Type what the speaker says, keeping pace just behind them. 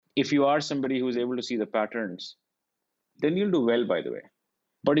If you are somebody who's able to see the patterns, then you'll do well, by the way.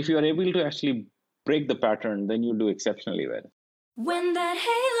 But if you are able to actually break the pattern, then you'll do exceptionally well. When that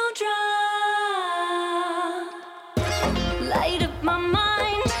halo drop, light up my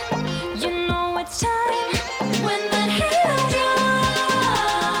mind, you know it's time. When that halo drop.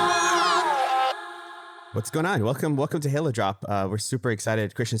 What's going on? Welcome to Halo Drop. We're super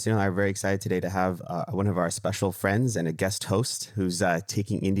excited. Christian Sunil and I are very excited today to have one of our special friends and a guest host who's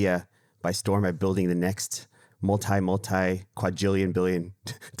taking India by storm by building the next multi-quadrillion billion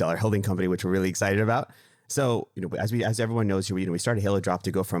dollar holding company, which we're really excited about. So, as everyone knows, we started Halo Drop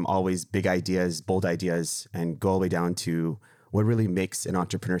to go from always big ideas, bold ideas, and go all the way down to what really makes an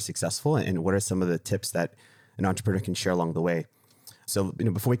entrepreneur successful and what are some of the tips that an entrepreneur can share along the way. So,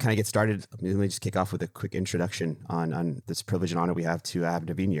 before we kind of get started, let me just kick off with a quick introduction on this privilege and honor we have to have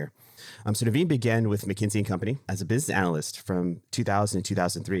Naveen here. So Naveen began with McKinsey & Company as a business analyst from 2000 to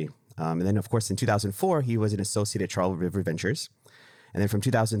 2003. And then, of course, in 2004, he was an associate at Charles River Ventures. And then from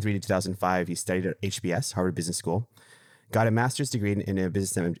 2003 to 2005, he studied at HBS, Harvard Business School, got a master's degree in a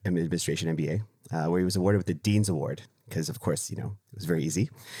business administration MBA, where he was awarded with the Dean's Award, because, of course, it was very easy.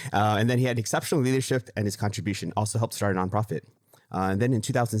 And then he had exceptional leadership, and his contribution also helped start a nonprofit. And then in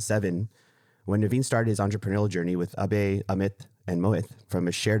 2007, when Naveen started his entrepreneurial journey with Abhay, Amit, and Mohit from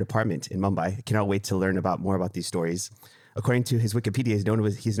a shared apartment in Mumbai, I cannot wait to learn more about these stories. According to his Wikipedia,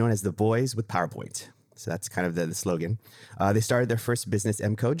 he's known as the Boys with PowerPoint. So that's kind of the slogan. They started their first business,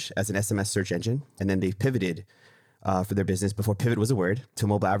 Mcoach, as an SMS search engine, and then they pivoted for their business, before pivot was a word, to a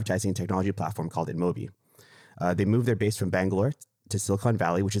mobile advertising and technology platform called InMobi. They moved their base from Bangalore to Silicon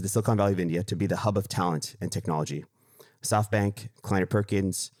Valley, which is the Silicon Valley of India, to be the hub of talent and technology. SoftBank, Kleiner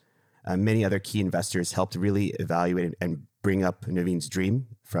Perkins, many other key investors helped really evaluate and bring up Naveen's dream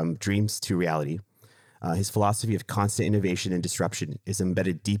from dreams to reality. His philosophy of constant innovation and disruption is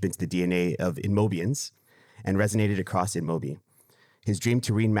embedded deep into the DNA of InMobians and resonated across InMobi. His dream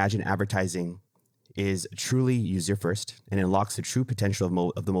to reimagine advertising is truly user-first and unlocks the true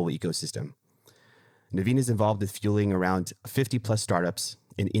potential of the mobile ecosystem. Naveen is involved with fueling around 50-plus startups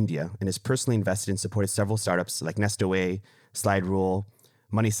in India and has personally invested and supported several startups like Nestaway, Slide Rule,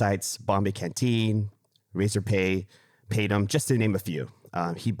 Money Sites, Bombay Canteen, Razorpay, Paytm, just to name a few.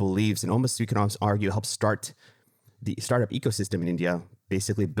 He believes, and almost we can almost argue, helped start the startup ecosystem in India,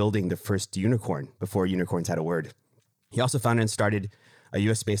 basically building the first unicorn before unicorns had a word. He also founded and started a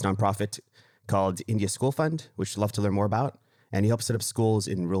US-based nonprofit called India School Fund, which I'd love to learn more about, and he helped set up schools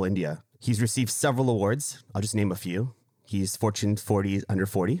in rural India. He's received several awards. I'll just name a few. He's Fortune 40 under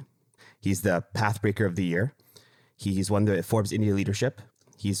 40. He's the Pathbreaker of the Year. He's won the Forbes India Leadership.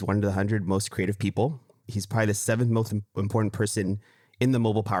 He's one of the 100 most creative people. He's probably the 7th most important person in the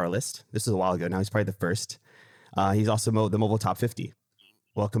mobile power list. This is a while ago. Now he's probably the first. He's also the mobile top 50.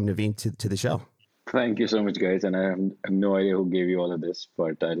 Welcome, Naveen, to the show. Thank you so much, guys. And I have no idea who gave you all of this,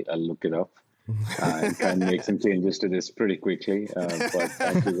 but I'll look it up and try and make some changes to this pretty quickly. But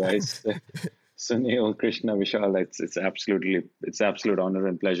thank you, guys. Sunil, Krishna, Vishal, it's absolute honor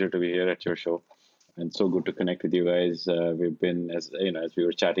and pleasure to be here at your show, and so good to connect with you guys. We've been, as we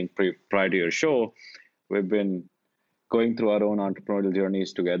were chatting prior to your show, we've been going through our own entrepreneurial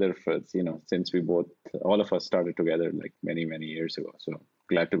journeys together for since all of us started together like many years ago. So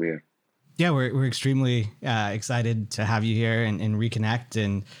glad to be here. Yeah, we're extremely excited to have you here and reconnect,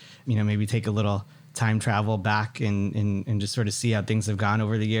 and maybe take a little time travel back and just sort of see how things have gone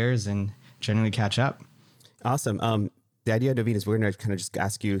over the years and generally catch up. Awesome. The idea, Naveen, is we're going to kind of just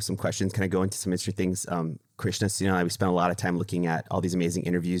ask you some questions, kind of go into some interesting things. Krishna, and I, we spent a lot of time looking at all these amazing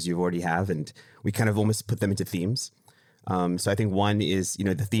interviews you already have, and we kind of almost put them into themes. So I think one is,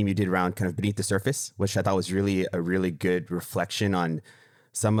 the theme you did around kind of beneath the surface, which I thought was really a really good reflection on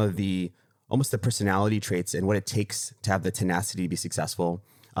some of almost the personality traits and what it takes to have the tenacity to be successful.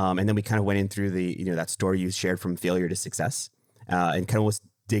 And then we kind of went in through that story you shared from failure to success, and kind of was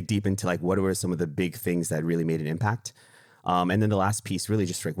dig deep into like what were some of the big things that really made an impact. And then the last piece really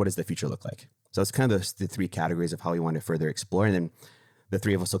just like, what does the future look like? So it's kind of the three categories of how we want to further explore. And then the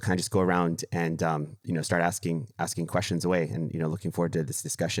three of us will kind of just go around and, start asking questions away and, looking forward to this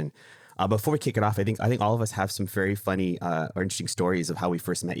discussion. Before we kick it off, I think all of us have some very funny or interesting stories of how we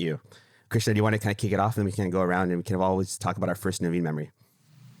first met you. Krishna, do you want to kind of kick it off, and then we can go around and we can always talk about our first Naveen memory?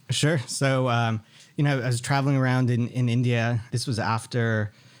 Sure. So, I was traveling around in India. This was after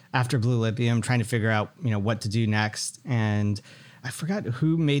Blue Lithium, trying to figure out, what to do next. And I forgot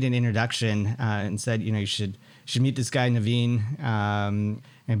who made an introduction and said, you should meet this guy, Naveen.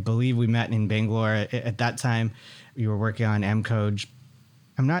 I believe we met in Bangalore. At that time, you were working on Mcoach.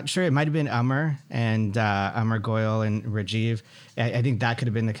 I'm not sure. It might have been Amar and Amar Goyal and Rajiv. I think that could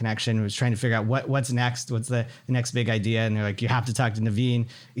have been the connection. It was trying to figure out what's next. What's the next big idea? And they're like, you have to talk to Naveen.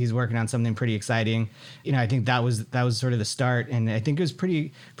 He's working on something pretty exciting. I think that was sort of the start. And I think it was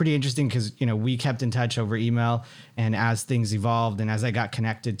pretty interesting because, we kept in touch over email. And as things evolved and as I got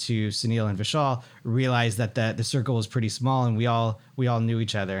connected to Sunil and Vishal, realized that the circle was pretty small and we all knew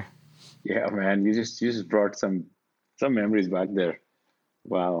each other. Yeah, man, you just brought some memories back there.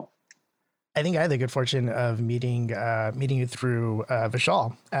 Wow. I think I had the good fortune of meeting you through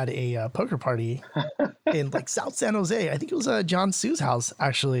Vishal at a poker party in like South San Jose. I think it was John Sue's house,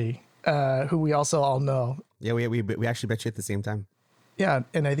 actually, who we also all know. Yeah, we actually met you at the same time. Yeah,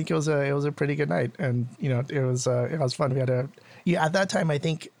 and I think it was a pretty good night, and it was fun. We had at that time I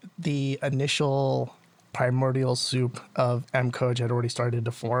think the initial primordial soup of M-Coach had already started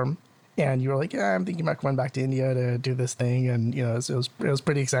to form. And you were like, yeah, I'm thinking about going back to India to do this thing. And, it was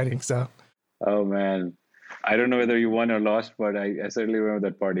pretty exciting. So, oh, man, I don't know whether you won or lost, but I certainly remember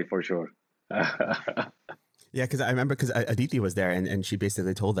that party for sure. Yeah, because I remember Aditi was there and she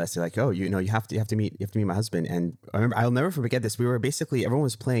basically told us, like, oh, you have to meet my husband. And I remember, I'll never forget this. We were basically, everyone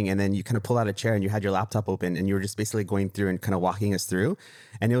was playing and then you kind of pulled out a chair and you had your laptop open and you were just basically going through and kind of walking us through.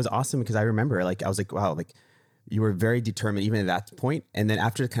 And it was awesome because I remember, like, I was like, wow, like, you were very determined even at that point. And then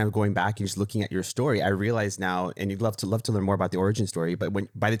after kind of going back and just looking at your story, I realized now, and you'd love to learn more about the origin story, but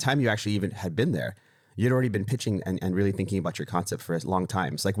by the time you actually even had been there, you'd already been pitching and really thinking about your concept for a long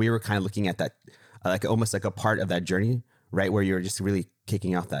time. So like we were kind of looking at that, like almost like a part of that journey, right? Where you're just really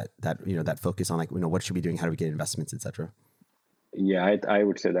kicking out that focus on like, what should we be doing? How do we get investments, et cetera? Yeah, I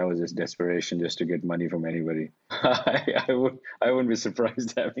would say that was just desperation just to get money from anybody. I wouldn't be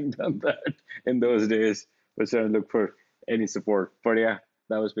surprised having done that in those days. Was trying to look for any support, but yeah,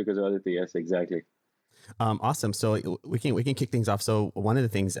 that was because of Aditi. Yes, exactly. Awesome. So we can kick things off. So one of the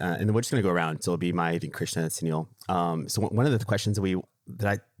things, and then we're just going to go around. So it'll be I think Krishna and Sunil. So one of the questions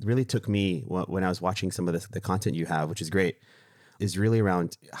that really took me when I was watching some of the content you have, which is great, is really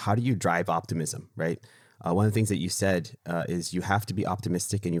around how do you drive optimism, right? One of the things that you said is you have to be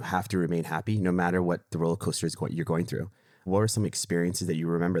optimistic and you have to remain happy no matter what the roller coaster you're going through. What were some experiences that you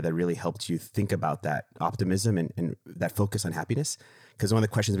remember that really helped you think about that optimism and that focus on happiness? Because one of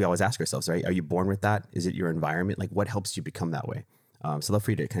the questions we always ask ourselves, right? Are you born with that? Is it your environment? Like what helps you become that way? So I'd love for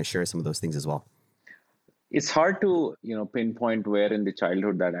you to kind of share some of those things as well. It's hard to, pinpoint where in the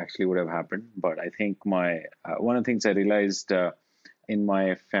childhood that actually would have happened. But I think one of the things I realized in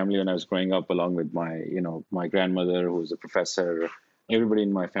my family when I was growing up, along with my grandmother, who was a professor, everybody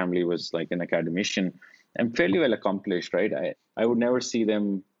in my family was like an academician. I'm fairly well accomplished, right? I would never see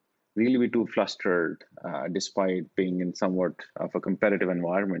them really be too flustered, despite being in somewhat of a competitive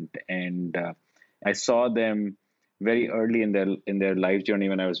environment. And I saw them very early in their life journey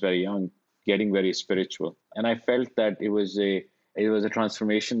when I was very young, getting very spiritual. And I felt that it was a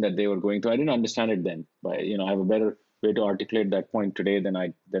transformation that they were going through. I didn't understand it then, but I have a better way to articulate that point today than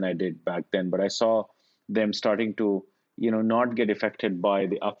I did back then. But I saw them starting to not get affected by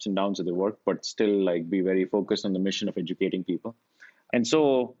the ups and downs of the work, but still like be very focused on the mission of educating people. And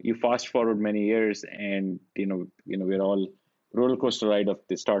so you fast forward many years and, we're all roller coaster ride of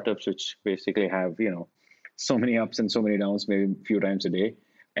the startups, which basically have, so many ups and so many downs, maybe a few times a day.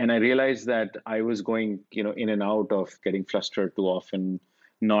 And I realized that I was going, in and out of getting flustered too often,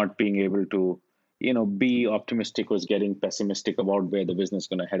 not being able to, be optimistic, was getting pessimistic about where the business is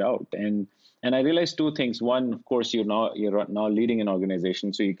going to head out. And I realized two things. One, of course, you're now leading an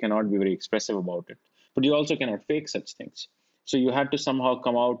organization, so you cannot be very expressive about it, but you also cannot fake such things. So you had to somehow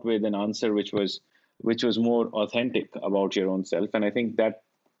come out with an answer which was more authentic about your own self. And I think that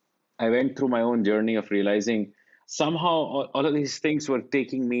I went through my own journey of realizing somehow all of these things were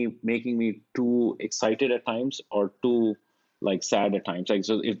making me too excited at times or too like sad at times. Like,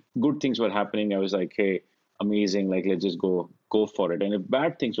 so if good things were happening, I was like, hey, amazing, like let's just go for it. And if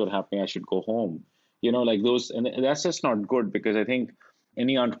bad things were happening, I should go home. Like those, and that's just not good, because I think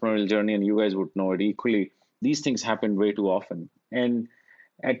any entrepreneurial journey, and you guys would know it equally, these things happen way too often. And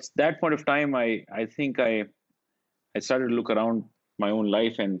at that point of time, I think I started to look around my own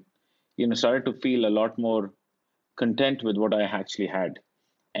life and started to feel a lot more content with what I actually had.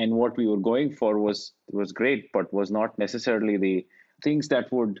 And what we were going for was great, but was not necessarily the things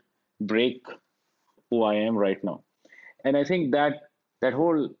that would break who I am right now. And I think that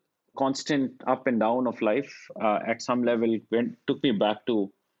whole constant up and down of life, at some level, took me back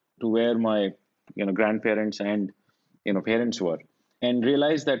to where my grandparents and parents were, and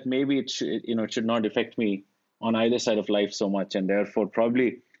realized that maybe it should not affect me on either side of life so much, and therefore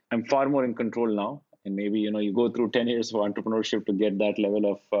probably I'm far more in control now. And maybe, you go through 10 years of entrepreneurship to get that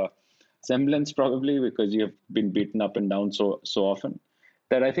level of semblance, probably because you have been beaten up and down so often,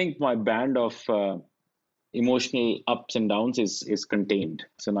 that I think my band of emotional ups and downs is contained.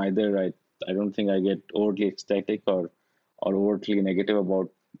 So neither I don't think I get overtly ecstatic or overtly negative about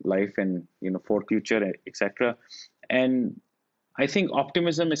life and for future, etc. And I think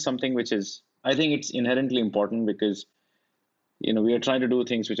optimism is something which is, I think it's inherently important because we are trying to do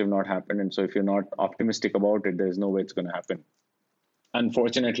things which have not happened, and so if you're not optimistic about it, there's no way it's going to happen.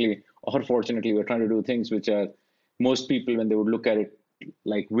 Unfortunately or fortunately, we're trying to do things which are, most people when they would look at it,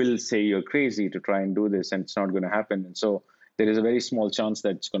 like, will say you're crazy to try and do this, and it's not going to happen. And so there is a very small chance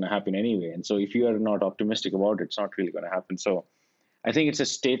that it's going to happen anyway. And so if you are not optimistic about it, it's not really going to happen. So I think it's a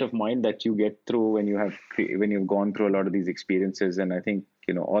state of mind that you get through when you've gone through a lot of these experiences. And I think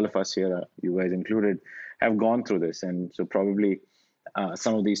all of us here, you guys included, have gone through this, and so probably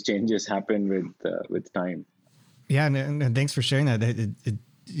some of these changes happen with time. Yeah, and thanks for sharing that.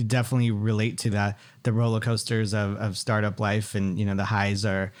 You definitely relate to that, the roller coasters of startup life, and the highs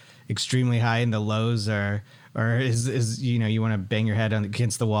are extremely high and the lows are you want to bang your head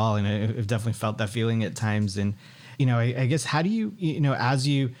against the wall, and I've definitely felt that feeling at times. And I guess, how do you as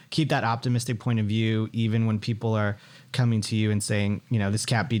you keep that optimistic point of view, even when people are coming to you and saying, this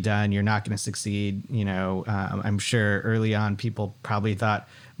can't be done, you're not going to succeed. I'm sure early on people probably thought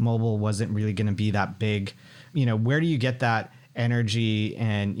mobile wasn't really going to be that big. Where do you get that energy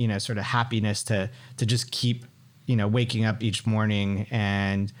and sort of happiness to just keep waking up each morning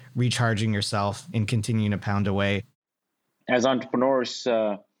and recharging yourself and continuing to pound away? As entrepreneurs,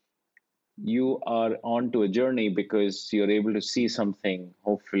 you are on to a journey because you're able to see something,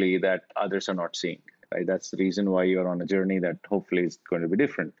 hopefully, that others are not seeing, right? That's the reason why you're on a journey that hopefully is going to be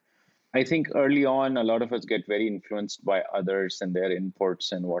different. I think early on, a lot of us get very influenced by others and their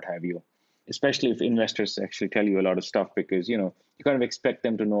inputs and what have you, especially if investors actually tell you a lot of stuff, because, you kind of expect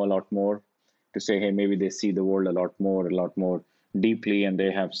them to know a lot more, to say, hey, maybe they see the world a lot more deeply, and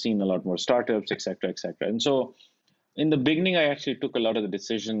they have seen a lot more startups, et cetera, et cetera. And so in the beginning, I actually took a lot of the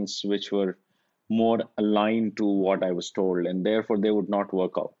decisions which were more aligned to what I was told, and therefore they would not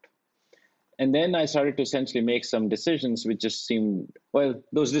work out. And then I started to essentially make some decisions which just seemed, well,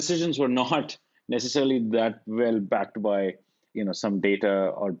 those decisions were not necessarily that well backed by, some data,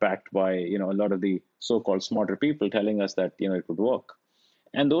 or backed by, a lot of the so-called smarter people telling us that, it would work.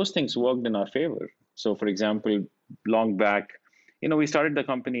 And those things worked in our favor. So, for example, long back, we started the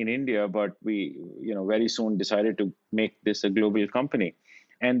company in India, but we, very soon decided to make this a global company.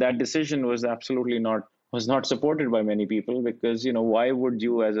 And that decision was absolutely not supported by many people, because, why would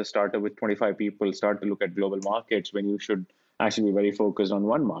you, as a startup with 25 people, start to look at global markets when you should actually be very focused on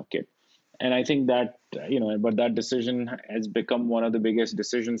one market? And I think that, but that decision has become one of the biggest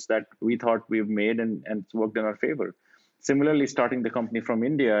decisions that we thought we've made, and it's worked in our favor. Similarly, starting the company from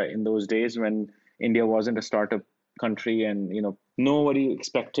India in those days when India wasn't a startup country, and nobody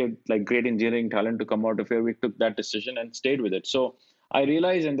expected like great engineering talent to come out of here, we took that decision and stayed with it. So I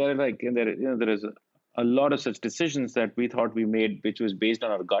realized, and there is a lot of such decisions that we thought we made, which was based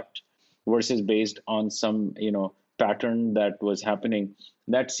on our gut versus based on some pattern that was happening,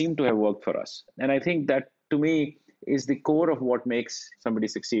 that seemed to have worked for us. And I think that, to me, is the core of what makes somebody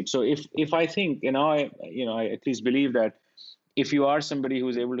succeed. So if I think, I at least believe that if you are somebody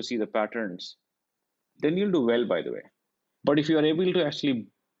who's able to see the patterns, then you'll do well, by the way. But if you are able to actually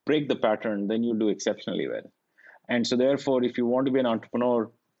break the pattern, then you'll do exceptionally well. And so therefore, if you want to be an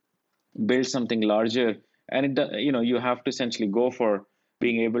entrepreneur, build something larger, and you have to essentially go for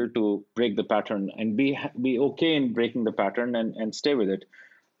being able to break the pattern and be okay in breaking the pattern and stay with it.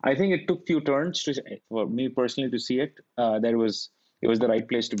 I think it took few turns for me personally to see it. That it was the right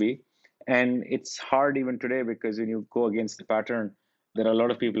place to be. And it's hard even today, because when you go against the pattern, there are a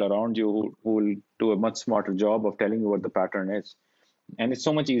lot of people around you who will do a much smarter job of telling you what the pattern is. And it's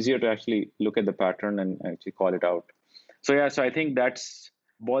so much easier to actually look at the pattern and actually call it out. So I think that's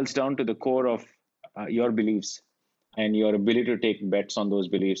boils down to the core of your beliefs and your ability to take bets on those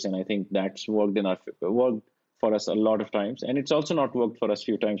beliefs. And I think that's worked for us a lot of times. And it's also not worked for us a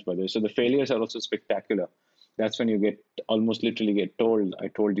few times, by the way. So the failures are also spectacular. That's when you get almost literally get told, I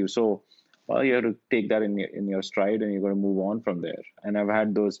told you so. Well, you have to take that in your stride, and you're going to move on from there. And I've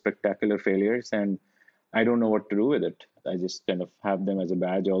had those spectacular failures, and I don't know what to do with it. I just kind of have them as a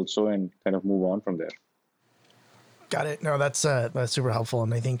badge also, and kind of move on from there. Got it. No, that's super helpful.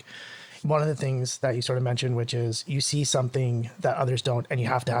 And I think, one of the things that you sort of mentioned, which is you see something that others don't, and you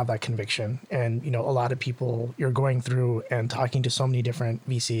have to have that conviction. And, you know, a lot of people you're going through and talking to so many different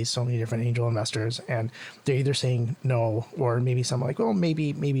VCs, so many different angel investors, and they're either saying no, or maybe some like, well,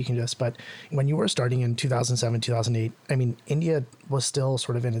 maybe you can just, but when you were starting in 2007, 2008, I mean, India was still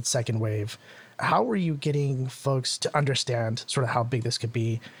sort of in its second wave. How were you getting folks to understand sort of how big this could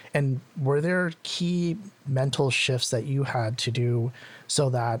be? And were there key mental shifts that you had to do so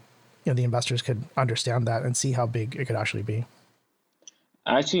that, you know, the investors could understand that and see how big it could actually be?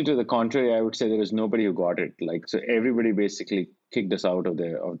 Actually, to the contrary, I would say there was nobody who got it. Like, so everybody basically kicked us out of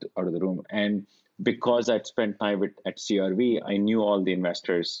the room. And because I'd spent time at CRV, I knew all the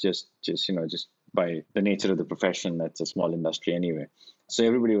investors just by the nature of the profession. That's a small industry anyway. So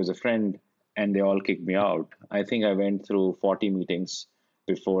everybody was a friend, and they all kicked me out. I think I went through 40 meetings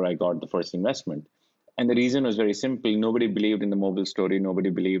before I got the first investment. And the reason was very simple. Nobody believed in the mobile story. Nobody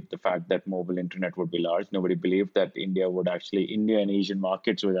believed the fact that mobile internet would be large. Nobody believed that India and Asian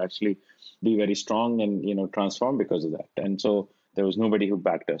markets would actually be very strong and, you know, transform because of that. And so there was nobody who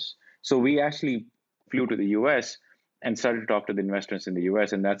backed us. So we actually flew to the US and started to talk to the investors in the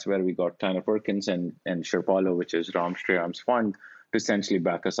US. And that's where we got Tanner Perkins and Sherpalo, which is Ram Sriram's fund, to essentially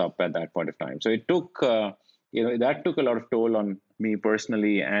back us up at that point of time. So it took, that took a lot of toll on me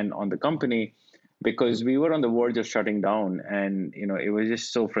personally and on the company, because we were on the verge of shutting down. And, you know, it was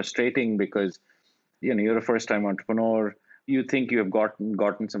just so frustrating because, you know, you're a first-time entrepreneur. You think you have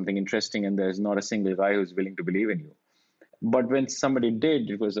gotten something interesting, and there's not a single guy who's willing to believe in you. But when somebody did,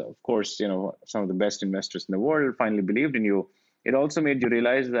 it was, of course, you know, some of the best investors in the world finally believed in you. It also made you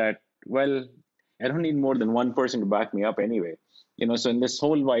realize that, well, I don't need more than one person to back me up anyway. You know, so in this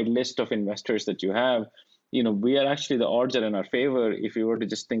whole wide list of investors that you have, you know, we are actually, the odds are in our favor if you were to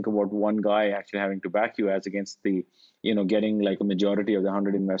just think about one guy actually having to back you, as against the, you know, getting like a majority of the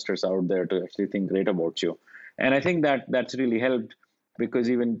 100 investors out there to actually think great about you. And I think that that's really helped, because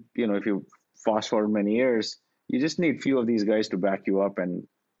even, you know, if you fast forward many years, you just need few of these guys to back you up, and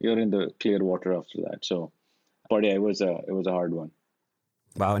you're in the clear water after that. So, but yeah, it was a hard one.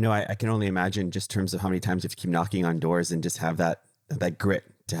 Wow, no, I can only imagine just in terms of how many times you have to keep knocking on doors and just have that grit,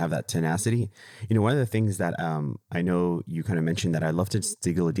 to have that tenacity. You know, one of the things that I know you kind of mentioned that I'd love to just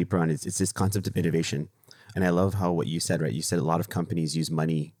dig a little deeper on is it's this concept of innovation. And I love how what you said, right? You said a lot of companies use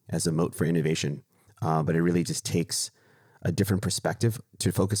money as a moat for innovation, but it really just takes a different perspective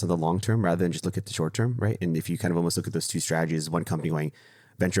to focus on the long term rather than just look at the short term, right? And if you kind of almost look at those two strategies, one company going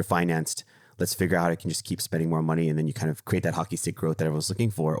venture financed, let's figure out how I can just keep spending more money, and then you kind of create that hockey stick growth that everyone's looking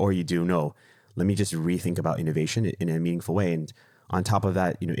for. Or you do, no, let me just rethink about innovation in a meaningful way. And on top of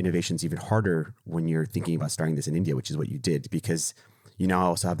that, you know, innovation is even harder when you're thinking about starting this in India, which is what you did, because you now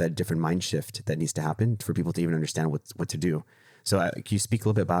also have that different mind shift that needs to happen for people to even understand what to do. So can you speak a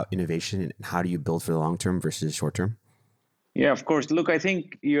little bit about innovation and how do you build for the long term versus short term? Yeah, of course. Look, I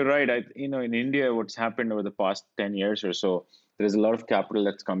think you're right. In India, what's happened over the past 10 years or so, there's a lot of capital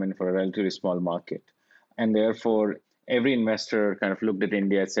that's come in for a relatively small market. And therefore, every investor kind of looked at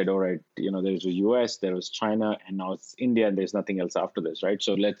India and said, all right, you know, there's the US, there was China, and now it's India, and there's nothing else after this, right?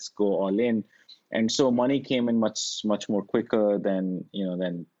 So let's go all in. And so money came in much more quicker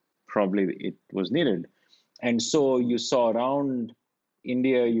than probably it was needed. And so you saw around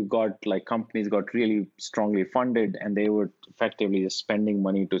India, you got like companies got really strongly funded, and they were effectively just spending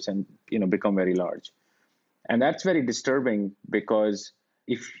money to become very large. And that's very disturbing, because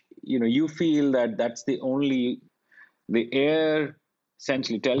if you feel that that's the air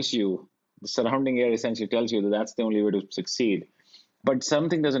essentially tells you, the surrounding air essentially tells you that that's the only way to succeed. But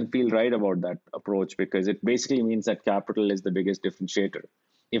something doesn't feel right about that approach, because it basically means that capital is the biggest differentiator.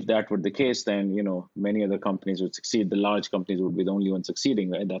 If that were the case, then many other companies would succeed. The large companies would be the only ones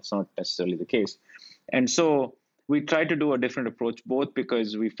succeeding, right? That's not necessarily the case. And so we tried to do a different approach, both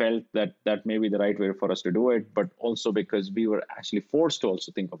because we felt that that may be the right way for us to do it, but also because we were actually forced to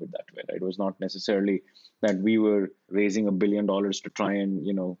also think of it that way, right? It was not necessarily that we were raising $1 billion to try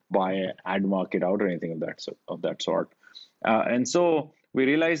and buy an ad market out or anything of that sort. And so we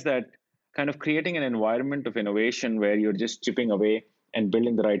realized that kind of creating an environment of innovation where you're just chipping away and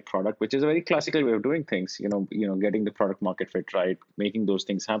building the right product, which is a very classical way of doing things, getting the product market fit right, making those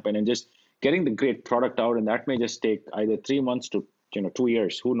things happen, and just getting the great product out. And that may just take either 3 months to 2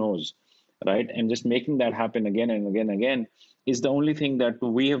 years, who knows, right? And just making that happen again and again and again is the only thing that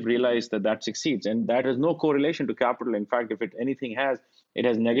we have realized that succeeds. And that has no correlation to capital. In fact, if anything has, it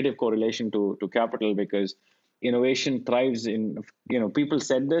has negative correlation to capital, because innovation thrives in, people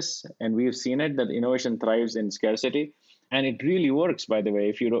said this, and we've seen it, that innovation thrives in scarcity. And it really works, by the way.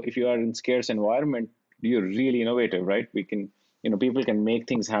 If you are in scarce environment, you're really innovative, right? We can people can make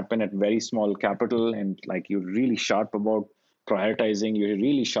things happen at very small capital, and like you're really sharp about prioritizing, you're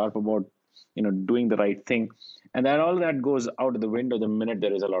really sharp about, doing the right thing. And then all that goes out of the window the minute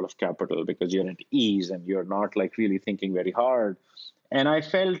there is a lot of capital, because you're at ease and you're not like really thinking very hard. And I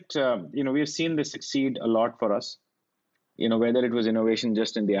felt, we've seen this succeed a lot for us, whether it was innovation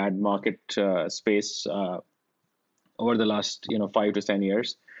just in the ad market space over the last, 5 to 10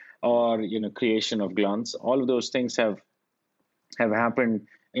 years, or, creation of Glance. All of those things have happened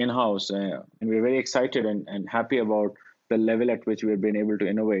in-house. And we're very excited and happy about the level at which we've been able to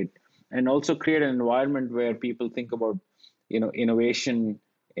innovate, and also create an environment where people think about, innovation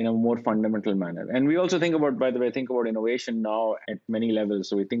in a more fundamental manner. And we also think about, by the way, innovation now at many levels.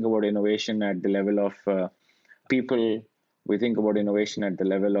 So we think about innovation at the level of people. We think about innovation at the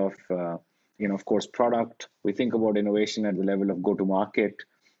level of, of course, product. We think about innovation at the level of go-to-market.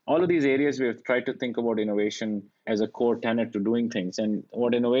 All of these areas, we have tried to think about innovation as a core tenet to doing things. And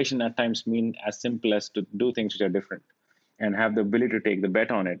what innovation at times mean as simple as to do things which are different and have the ability to take the bet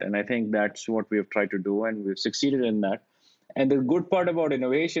on it. And I think that's what we have tried to do, and we've succeeded in that. And the good part about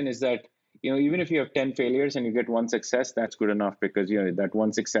innovation is that, even if you have 10 failures and you get one success, that's good enough, because, that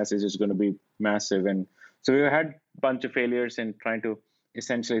one success is just going to be massive. And so we've had a bunch of failures in trying to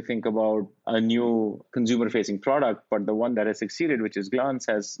essentially think about a new consumer-facing product, but the one that has succeeded, which is Glance,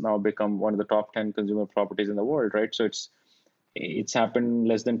 has now become one of the top 10 consumer properties in the world, right? So it's happened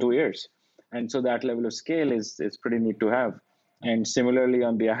less than 2 years. And so that level of scale is pretty neat to have. And similarly,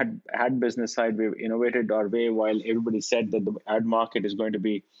 on the ad business side, we've innovated our way while everybody said that the ad market is going to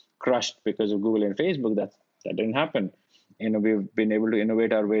be crushed because of Google and Facebook. That didn't happen. We've been able to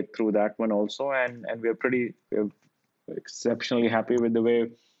innovate our way through that one also, and we're exceptionally happy with the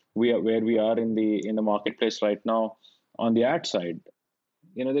way where we are in the marketplace right now on the ad side.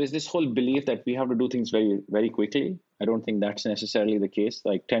 There is this whole belief that we have to do things very, very quickly. I don't think that's necessarily the case.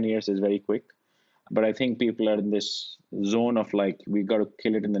 Like 10 years is very quick. But I think people are in this zone of like, we got to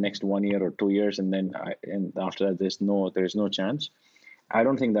kill it in the next 1 year or 2 years, and then and after that there's no chance. I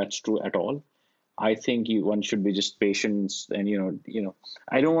don't think that's true at all. I think one should be just patient, and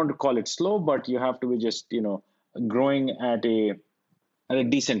I don't want to call it slow, but you have to be just growing at a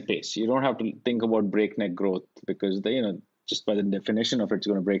decent pace. You don't have to think about breakneck growth, because just by the definition of it, it's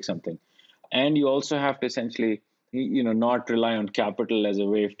going to break something. And you also have to essentially not rely on capital as a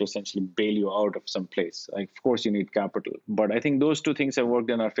way to essentially bail you out of some place. Like, of course, you need capital, but I think those two things have worked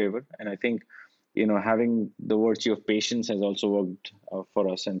in our favor. And I think, having the virtue of patience has also worked for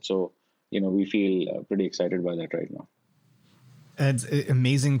us. And so, we feel pretty excited by that right now. It's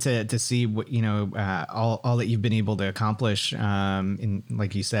amazing to see what, all that you've been able to accomplish in,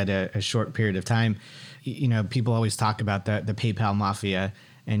 like you said, a short period of time. People always talk about the PayPal mafia,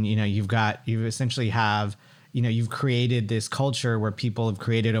 and, you essentially have, you've created this culture where people have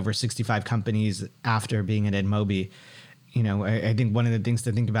created over 65 companies after being at Edmobi. I think one of the things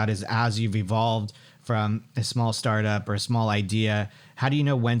to think about is, as you've evolved from a small startup or a small idea, how do you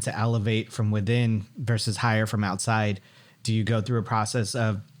know when to elevate from within versus hire from outside? Do you go through a process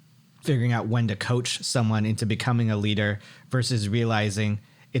of figuring out when to coach someone into becoming a leader versus realizing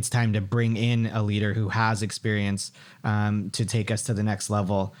it's time to bring in a leader who has experience to take us to the next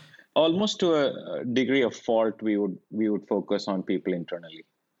level? Almost to a degree of fault, we would focus on people internally.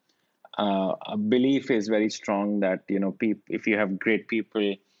 A belief is very strong that if you have great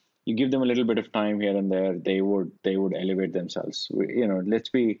people, you give them a little bit of time here and there, they would elevate themselves. Let's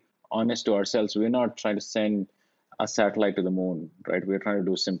be honest to ourselves. We're not trying to send a satellite to the moon, right? We're trying to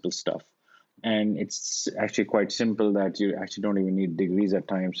do simple stuff, and it's actually quite simple, that you actually don't even need degrees at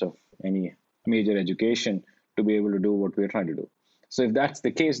times of any major education to be able to do what we're trying to do. So if that's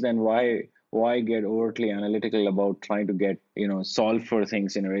the case, then why get overtly analytical about trying to solve for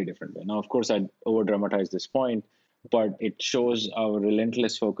things in a very different way? Now, of course, I'd over dramatize this point, but it shows our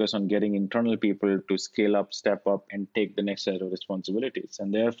relentless focus on getting internal people to scale up, step up, and take the next set of responsibilities.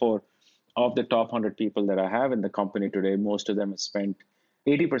 And therefore, of the top 100 people that I have in the company today, most of them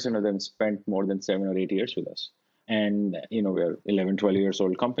 80% of them spent more than 7 or 8 years with us. And, we're 11, 12 years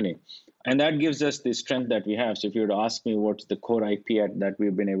old company. And that gives us the strength that we have. So if you were to ask me what's the core IP that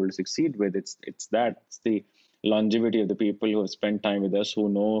we've been able to succeed with, it's the longevity of the people who have spent time with us, who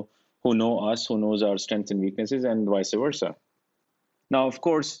know us, who knows our strengths and weaknesses, and vice versa. Now, of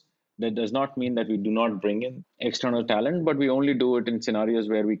course, that does not mean that we do not bring in external talent, but we only do it in scenarios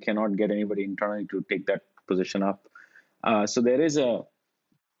where we cannot get anybody internally to take that position up. So there is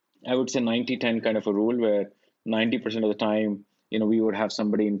I would say 90-10 kind of a rule, where 90% of the time, we would have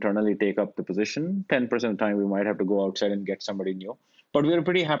somebody internally take up the position. 10% of the time, we might have to go outside and get somebody new. But we're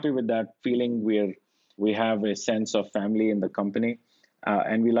pretty happy with that feeling. We're We have a sense of family in the company.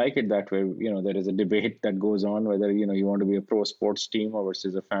 And we like it that way. There is a debate that goes on whether, you want to be a pro sports team or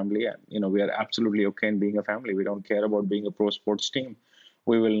versus a family. And, we are absolutely okay in being a family. We don't care about being a pro sports team.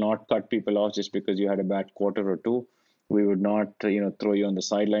 We will not cut people off just because you had a bad quarter or two. We would not, throw you on the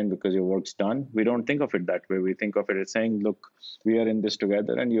sideline because your work's done. We don't think of it that way. We think of it as saying, look, we are in this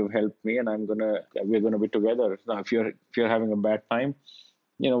together and you've helped me and we're going to be together. Now, if you're having a bad time,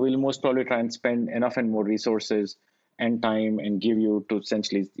 we'll most probably try and spend enough and more resources and time and give you to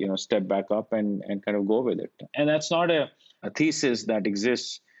essentially, step back up and kind of go with it. And that's not a thesis that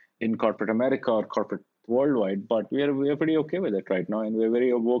exists in corporate America or corporate worldwide, but we are pretty okay with it right now. And we're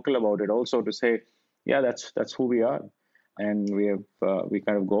very vocal about it also to say, yeah, that's who we are. And we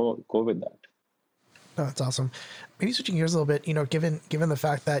kind of go with that. Oh, that's awesome. Maybe switching gears a little bit, given the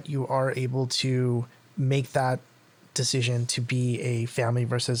fact that you are able to make that decision to be a family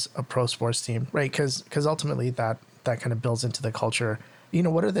versus a pro sports team, right? Because ultimately that kind of builds into the culture.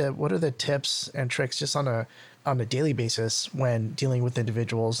 What are the tips and tricks just on a daily basis when dealing with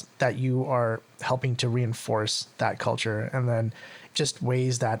individuals that you are helping to reinforce that culture, and then just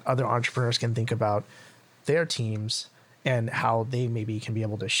ways that other entrepreneurs can think about their teams and how they maybe can be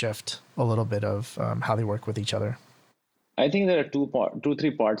able to shift a little bit of how they work with each other? I think there are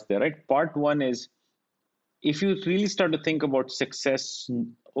three parts there, right? Part one is, if you really start to think about success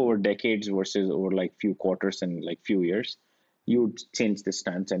over decades versus over like few quarters and like few years, you would change the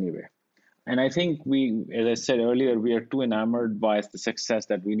stance anyway. And I think as I said earlier, we are too enamored by the success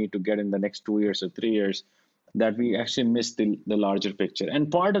that we need to get in the next 2 years or 3 years that we actually miss the larger picture.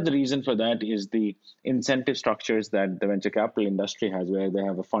 And part of the reason for that is the incentive structures that the venture capital industry has, where they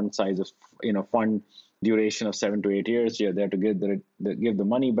have a fund size of, fund duration of 7 to 8 years. You're there to give the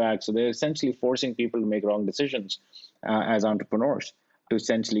money back. So they're essentially forcing people to make wrong decisions as entrepreneurs, to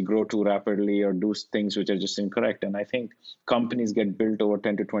essentially grow too rapidly or do things which are just incorrect. And I think companies get built over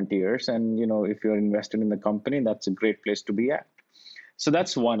 10 to 20 years. And, if you're invested in the company, that's a great place to be at. So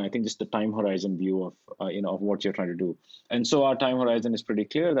that's one, I think, just the time horizon view of, of what you're trying to do. And so our time horizon is pretty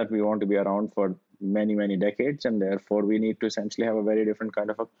clear that we want to be around for many, many decades. And therefore, we need to essentially have a very different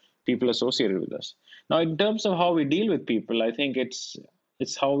kind of people associated with us. Now, in terms of how we deal with people, I think it's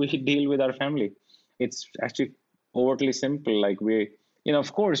how we deal with our family. It's actually overtly simple. Like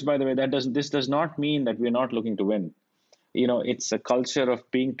of course, by the way, this does not mean that we're not looking to win. It's a culture of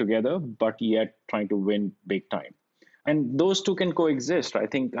being together, but yet trying to win big time. And those two can coexist. I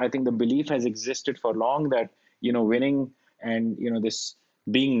think the belief has existed for long that, winning and, this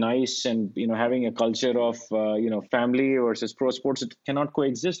being nice and, having a culture of, family versus pro sports, it cannot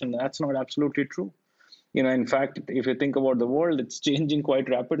coexist. And that's not absolutely true. In fact, if you think about the world, it's changing quite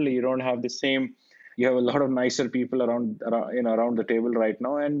rapidly. You don't have the same, you have a lot of nicer people around the table right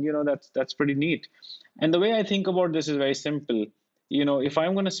now. And, that's pretty neat. And the way I think about this is very simple. If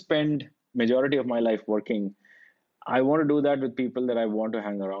I'm going to spend majority of my life working, I want to do that with people that I want to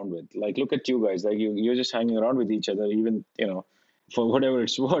hang around with. Like, look at you guys. Like, you're just hanging around with each other, even, for whatever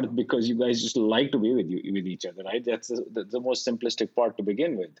it's worth, because you guys just like to be with each other, right? That's the most simplistic part to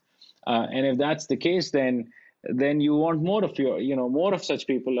begin with. And if that's the case, then you want more of more of such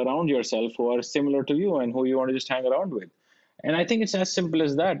people around yourself who are similar to you and who you want to just hang around with. And I think it's as simple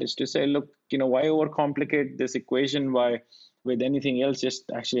as that, is to say, look, why overcomplicate this equation with anything else? Just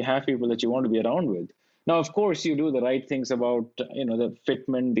actually have people that you want to be around with. Now, of course, you do the right things about, the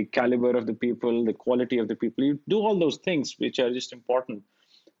fitment, the caliber of the people, the quality of the people. You do all those things, which are just important,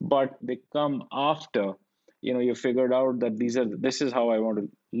 but they come after, you figured out that this is how I want to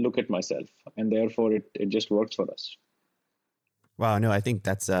look at myself. And therefore it just works for us. Wow. No, I think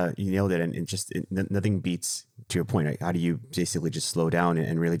that's, you nailed it. And nothing beats, to your point, right? How do you basically just slow down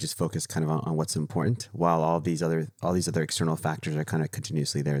and really just focus kind of on what's important, while all these other external factors are kind of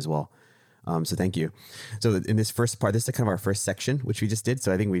continuously there as well. So thank you. So in this first part, this is kind of our first section, which we just did.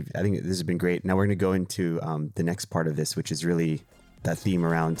 So I think this has been great. Now we're going to go into the next part of this, which is really that theme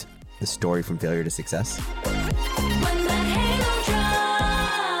around the story from failure to success.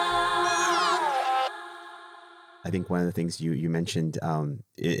 I think one of the things you mentioned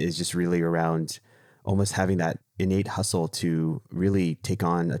is just really around almost having that innate hustle to really take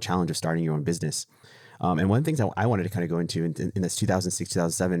on a challenge of starting your own business. And one of the things I wanted to kind of go into in this 2006,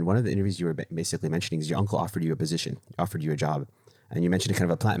 2007, one of the interviews you were basically mentioning is your uncle offered you a position, offered you a job. And you mentioned a kind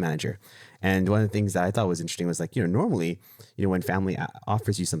of a plant manager. And one of the things that I thought was interesting was like, normally, when family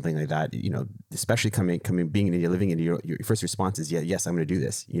offers you something like that, especially being in India, living in India, your first response is, yes, I'm going to do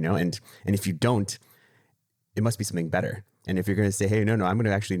this, and if you don't, it must be something better. And if you're going to say, hey, no, I'm going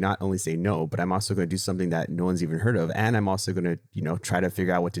to actually not only say no, but I'm also going to do something that no one's even heard of. And I'm also going to, try to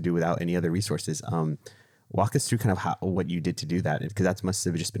figure out what to do without any other resources. Walk us through kind of what you did to do that, because that must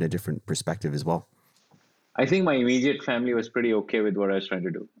have just been a different perspective as well. I think my immediate family was pretty okay with what I was trying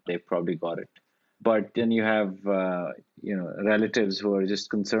to do. They probably got it. But then you have, relatives who are just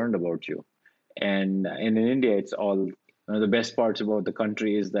concerned about you. And in India, it's all, the best parts about the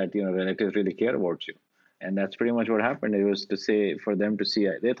country is that, relatives really care about you. And that's pretty much what happened. It was for them to see,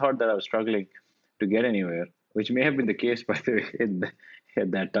 they thought that I was struggling to get anywhere, which may have been the case, by the way,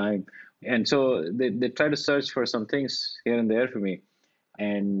 at that time. And so they tried to search for some things here and there for me.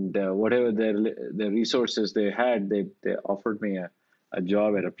 And whatever the resources they had, they offered me a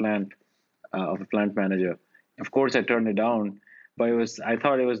job at a plant of a plant manager. Of course, I turned it down, but I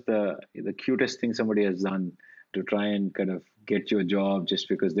thought it was the cutest thing somebody has done, to try and kind of get you a job just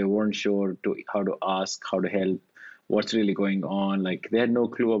because they weren't sure how to ask, how to help, what's really going on. Like, they had no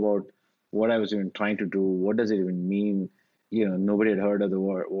clue about what I was even trying to do. What does it even mean? Nobody had heard of the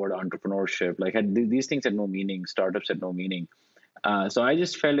word entrepreneurship. Like, these things had no meaning. Startups had no meaning. So I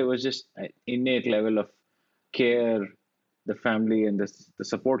just felt it was just an innate level of care the family and the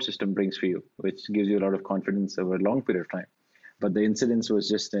support system brings for you, which gives you a lot of confidence over a long period of time. But the incidents was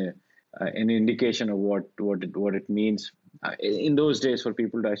just an indication of what it means in those days for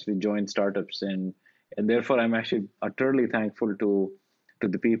people to actually join startups, and therefore I'm actually utterly thankful to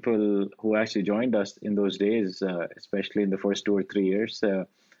the people who actually joined us in those days, especially in the first 2 or 3 years.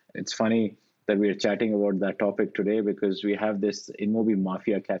 It's funny that we are chatting about that topic today, because we have this InMobi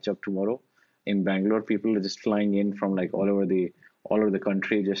Mafia catch up tomorrow in Bangalore. People are just flying in from like all over the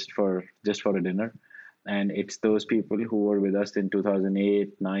country just for a dinner. And it's those people who were with us in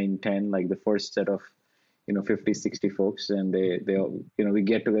 2008, 9, 10, like the first set of, 50, 60 folks. And they we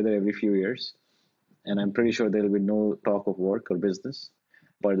get together every few years. And I'm pretty sure there'll be no talk of work or business,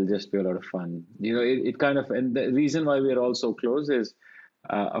 but it'll just be a lot of fun. It kind of, and the reason why we're all so close is,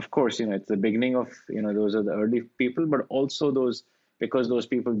 of course, it's the beginning of, those are the early people, but also because those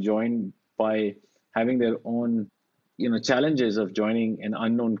people joined by having their own, challenges of joining an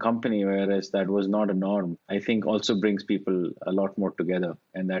unknown company, whereas that was not a norm, I think also brings people a lot more together.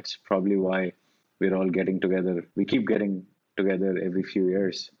 And that's probably why we're all getting together. We keep getting together every few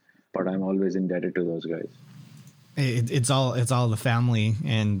years, but I'm always indebted to those guys. It's all the family.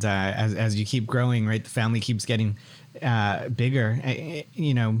 And as you keep growing, right, the family keeps getting bigger.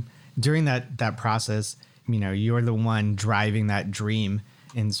 During that process, you're the one driving that dream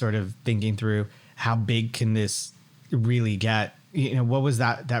and sort of thinking through how big can this really get. What was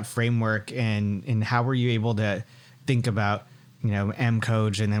that framework, and how were you able to think about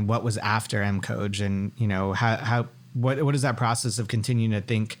MCoach, and then what was after MCoach, and what is that process of continuing to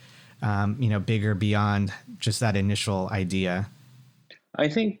think bigger beyond just that initial idea? I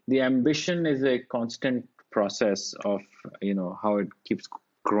think the ambition is a constant process of how it keeps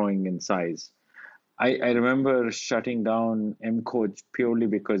growing in size. I remember shutting down MCoach purely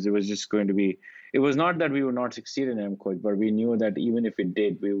because it was just going to be, it was not that we would not succeed in MCoach, but we knew that even if it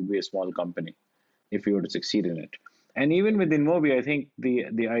did, we would be a small company if we were to succeed in it. And even with InMobi, I think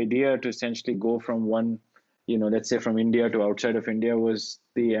the idea to essentially go from one, let's say from India to outside of India, was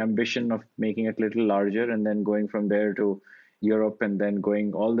the ambition of making it a little larger, and then going from there to Europe, and then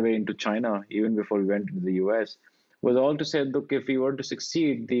going all the way into China, even before we went to the US, was all to say, look, if we were to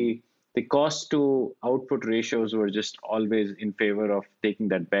succeed, the cost to output ratios were just always in favor of taking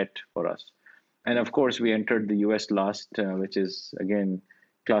that bet for us. And of course, we entered the US last, which is, again,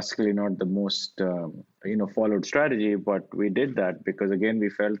 classically not the most followed strategy, but we did that because, again, we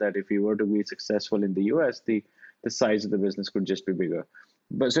felt that if we were to be successful in the US, the size of the business could just be bigger.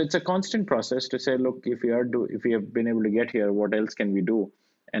 But so it's a constant process to say, look, if we have been able to get here, what else can we do?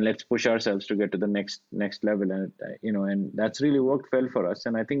 And let's push ourselves to get to the next level. And and that's really worked well for us.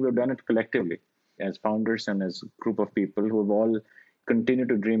 And I think we've done it collectively as founders and as a group of people who have all continued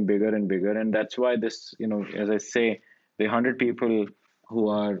to dream bigger and bigger. And that's why this, as I say, the 100 people who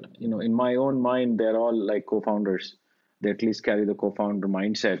are, in my own mind, they're all like co-founders. They at least carry the co-founder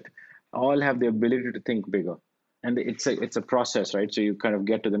mindset. All have the ability to think bigger. And it's a process, right? So you kind of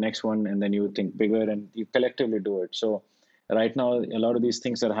get to the next one, and then you think bigger, and you collectively do it. So right now, a lot of these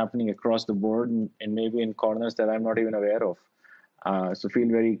things are happening across the board, and maybe in corners that I'm not even aware of. So feel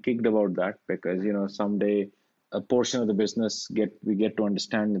very kicked about that, because someday a portion of the business we get to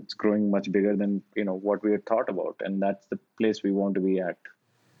understand it's growing much bigger than what we had thought about, and that's the place we want to be at.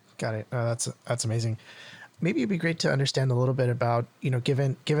 Got it. That's amazing. Maybe it'd be great to understand a little bit about,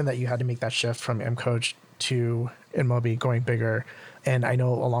 given that you had to make that shift from Mcoach to InMobi going bigger. And I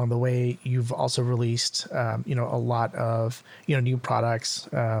know along the way, you've also released, a lot of, new products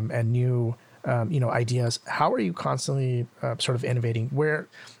and new, ideas. How are you constantly sort of innovating? Where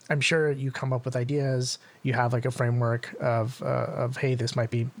I'm sure you come up with ideas, you have like a framework of hey, this might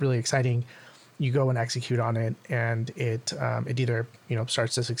be really exciting. You go and execute on it, and it either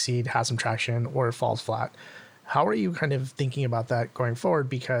starts to succeed, has some traction, or it falls flat. How are you kind of thinking about that going forward?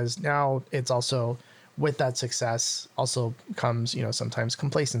 Because now it's also, with that success also comes sometimes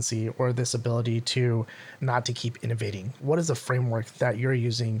complacency or this ability to not to keep innovating. What is the framework that you're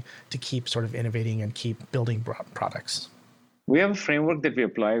using to keep sort of innovating and keep building products? We have a framework that we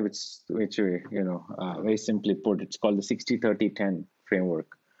apply, which we, very simply put, it's called the 60-30-10 framework.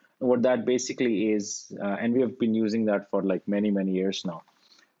 What that basically is, and we have been using that for like many, many years now.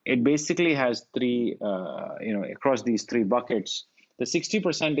 It basically has three, across these three buckets. The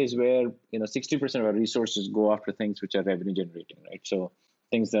 60% is where, 60% of our resources go after things which are revenue generating, right? So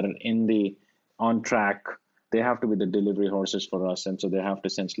things that are on track, they have to be the delivery horses for us. And so they have to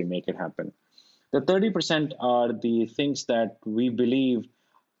essentially make it happen. The 30% are the things that we believe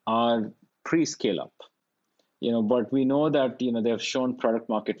are pre-scale up. But we know that, they have shown product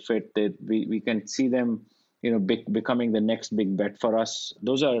market fit, that we can see them, becoming the next big bet for us.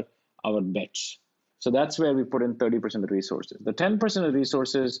 Those are our bets. So that's where we put in 30% of the resources. The 10% of the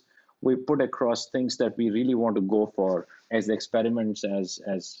resources we put across things that we really want to go for as experiments, as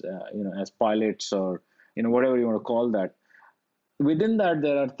pilots, or, whatever you want to call that. Within that,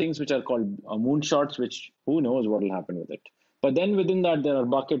 there are things which are called moonshots, which who knows what will happen with it. But then within that, there are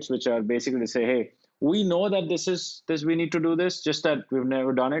buckets which are basically to say, hey, we know that this we need to do this, just that we've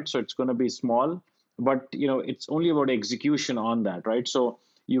never done it. So it's going to be small, but it's only about execution on that, right? So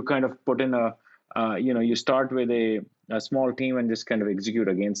you kind of put in you start with a small team and just kind of execute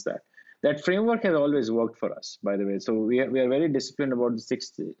against that. That framework has always worked for us, by the way. So we are very disciplined about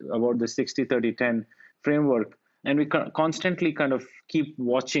the 60-30-10 framework. And we constantly kind of keep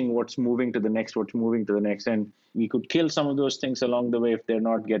watching what's moving to the next. And we could kill some of those things along the way if they're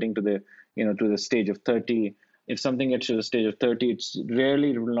not getting to the stage of 30. If something gets to the stage of 30, it's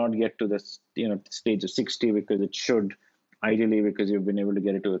rarely will not get to the, stage of 60, because it should, ideally, because you've been able to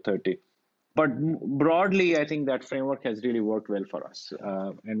get it to the 30. But broadly, I think that framework has really worked well for us.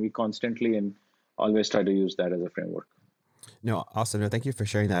 And we constantly and always try to use that as a framework. No, awesome. No, thank you for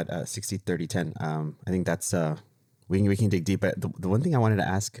sharing that 60-30-10. I think that's we can dig deep. But the one thing I wanted to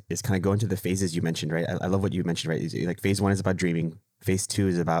ask is kind of go into the phases you mentioned, right? I love what you mentioned, right? Like phase 1 is about dreaming. Phase 2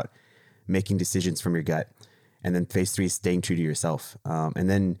 is about making decisions from your gut. And then phase 3 is staying true to yourself. And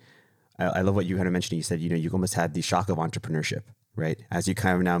then I love what you kind of mentioned. You said, you almost had the shock of entrepreneurship, right? As you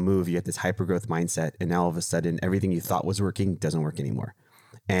kind of now move, you get this hyper growth mindset. And now all of a sudden, everything you thought was working doesn't work anymore.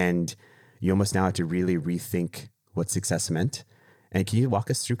 And you almost now have to really rethink what success meant. And can you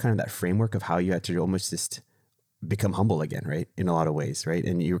walk us through kind of that framework of how you had to almost just become humble again, right? In a lot of ways, right?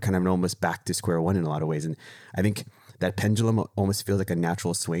 And you were kind of almost back to square one in a lot of ways. And I think that pendulum almost feels like a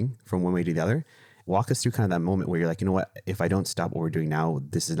natural swing from one way to the other. Walk us through kind of that moment where you're like, you know what, if I don't stop what we're doing now,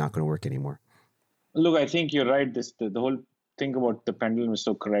 this is not going to work anymore. Look, I think you're right. The whole thing about the pendulum is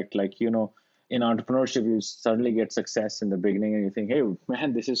so correct. Like, in entrepreneurship, you suddenly get success in the beginning and you think, hey,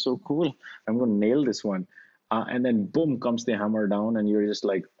 man, this is so cool. I'm going to nail this one. And then boom, comes the hammer down and you're just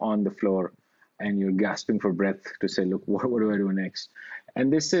like on the floor and you're gasping for breath to say, look, what do I do next?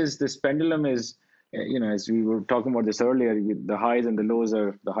 And this pendulum is, as we were talking about this earlier, the highs and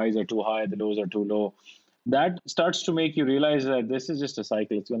the highs are too high, the lows are too low. That starts to make you realize that this is just a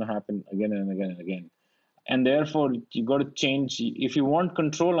cycle. It's going to happen again and again and again. And therefore, you got to change. If you want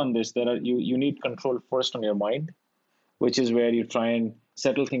control on this, you need control first on your mind, which is where you try and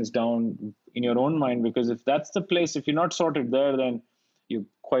settle things down in your own mind. Because if that's the place, if you're not sorted there, then you're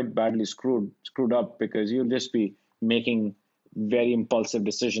quite badly screwed up, because you'll just be making very impulsive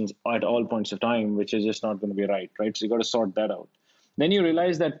decisions at all points of time, which is just not going to be right? So you got to sort that out. Then you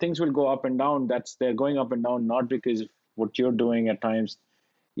realize that things will go up and down. They're going up and down, not because of what you're doing at times.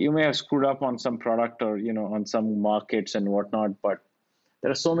 You may have screwed up on some product or, on some markets and whatnot, but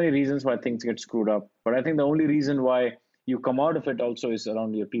there are so many reasons why things get screwed up. But I think the only reason why you come out of it also is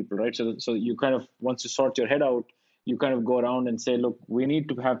around your people, right? So you kind of, once you sort your head out, you kind of go around and say, look, we need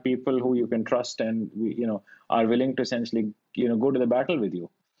to have people who you can trust and, are willing to essentially, go to the battle with you.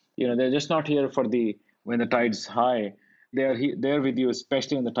 They're just not here for when the tide's high. They're there with you,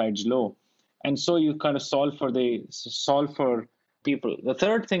 especially when the tide's low. And so you kind of solve for people. The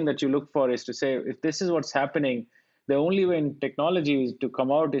third thing that you look for is to say, if this is what's happening, the only way in technology to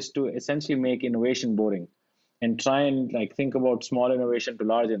come out is to essentially make innovation boring. and try and like think about small innovation to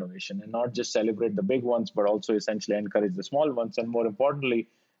large innovation, and not just celebrate the big ones, but also essentially encourage the small ones, and more importantly,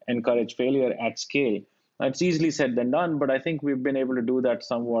 encourage failure at scale. Now, it's easily said than done, but I think we've been able to do that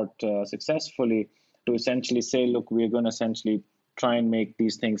somewhat successfully, to essentially say, look, we're going to essentially try and make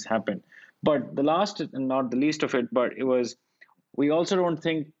these things happen. But the last and not the least of it, but it was, we also don't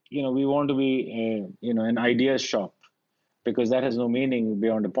think, we want to be an ideas shop, because that has no meaning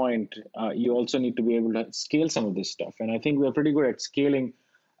beyond a point. You also need to be able to scale some of this stuff. And I think we're pretty good at scaling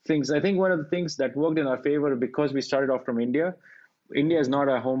things. I think one of the things that worked in our favor, because we started off from India, India is not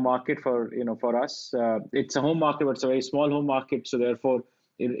a home market for us. It's a home market, but it's a very small home market. So therefore,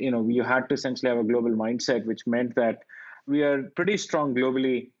 you had to essentially have a global mindset, which meant that we are pretty strong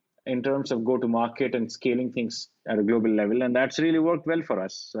globally in terms of go to market and scaling things at a global level. And that's really worked well for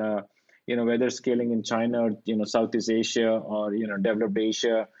us. Whether scaling in China, or, Southeast Asia, or, developed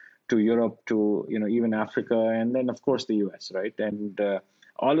Asia, to Europe, to, even Africa, and then of course the US, right? And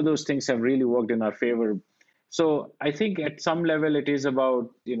all of those things have really worked in our favor. So I think at some level it is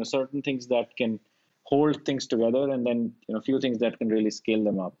about, certain things that can hold things together, and then, a few things that can really scale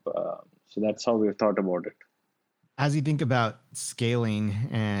them up. So that's how we've thought about it. As you think about scaling,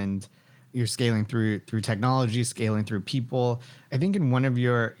 and you're scaling through technology, scaling through people, I think in one of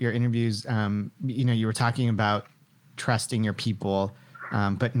your interviews, you were talking about trusting your people,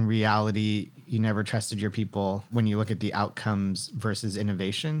 but in reality, you never trusted your people when you look at the outcomes versus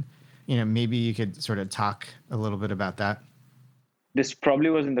innovation. Maybe you could sort of talk a little bit about that. This probably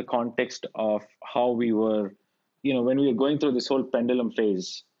was in the context of how we were, when we were going through this whole pendulum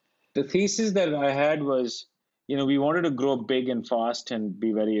phase. The thesis that I had was, we wanted to grow big and fast and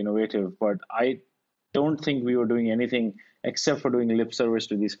be very innovative, but I don't think we were doing anything except for doing lip service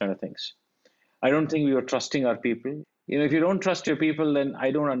to these kind of things. I don't think we were trusting our people. If you don't trust your people, then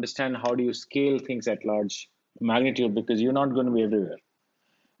I don't understand how do you scale things at large magnitude, because you're not going to be everywhere.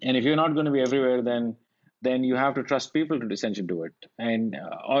 And if you're not going to be everywhere, then you have to trust people to essentially do it. And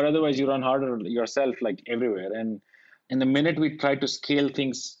or otherwise you run harder yourself, like everywhere. And the minute we tried to scale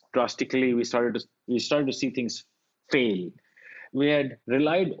things drastically, we started to see things fail. We had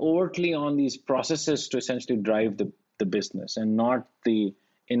relied overtly on these processes to essentially drive the business, and not the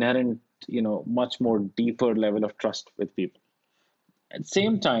inherent, much more deeper level of trust with people. At the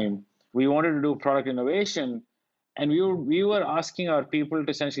same time, we wanted to do product innovation, and we were asking our people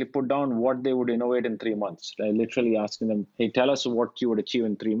to essentially put down what they would innovate in 3 months. Literally asking them, hey, tell us what you would achieve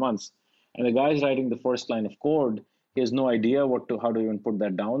in 3 months. And the guy's writing the first line of code, he has no idea how to even put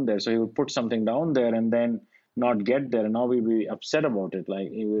that down there. So he would put something down there and then not get there. And now we'd be upset about it. Like,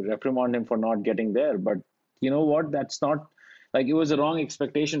 we would reprimand him for not getting there. But you know what? That's not, like, it was a wrong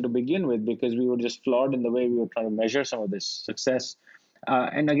expectation to begin with, because we were just flawed in the way we were trying to measure some of this success.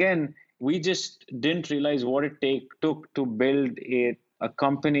 And again, we just didn't realize what it took to build a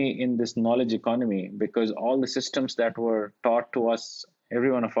company in this knowledge economy, because all the systems that were taught to us,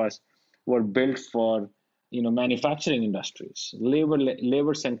 every one of us, were built for manufacturing industries,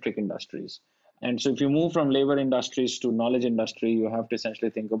 labor-centric industries. And so if you move from labor industries to knowledge industry, you have to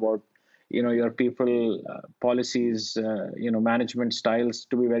essentially think about, your people, policies, management styles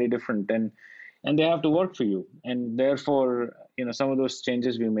to be very different, and they have to work for you. And therefore, some of those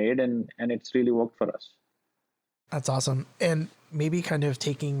changes we made, and it's really worked for us. That's awesome. And maybe kind of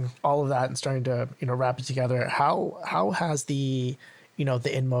taking all of that and starting to, wrap it together, how has the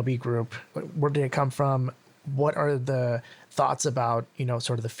InMobi group, where did it come from? What are the thoughts about,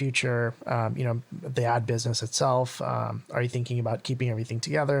 sort of the future, the ad business itself? Are you thinking about keeping everything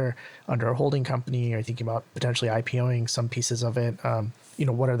together under a holding company? Are you thinking about potentially IPOing some pieces of it?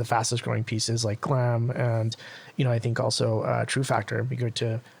 What are the fastest growing pieces like Glam? And, I think also TrueFactor. It'd be good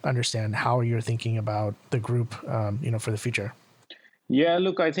to understand how you're thinking about the group, for the future. Yeah,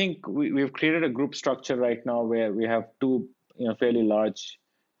 look, I think we've created a group structure right now where we have two, fairly large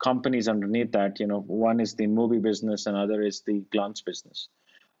companies underneath that. One is the InMobi business, and other is the Glance business.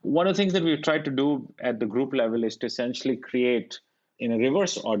 One of the things that we've tried to do at the group level is to essentially create, in a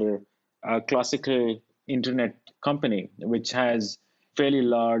reverse order, a classical internet company, which has fairly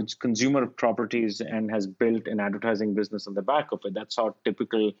large consumer properties and has built an advertising business on the back of it. That's how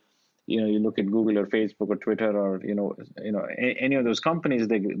typical, you look at Google or Facebook or Twitter or, any of those companies,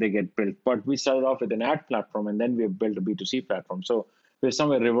 they get built. But we started off with an ad platform, and then we have built a B2C platform. So we've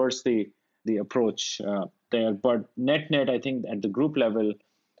somewhere reversed the approach there. But net, I think at the group level,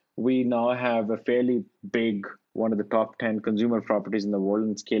 we now have a fairly big, one of the top 10 consumer properties in the world,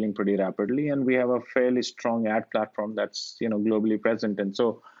 and scaling pretty rapidly. And we have a fairly strong ad platform that's, globally present. And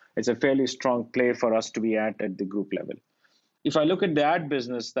so it's a fairly strong play for us to be at the group level. If I look at the ad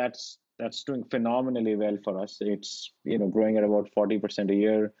business, that's that's doing phenomenally well for us. It's growing at about 40% a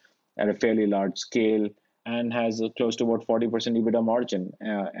year at a fairly large scale and has close to about 40% EBITDA margin.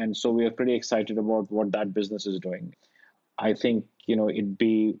 And so we are pretty excited about what that business is doing. I think it'd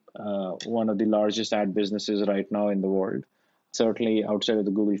be one of the largest ad businesses right now in the world. Certainly outside of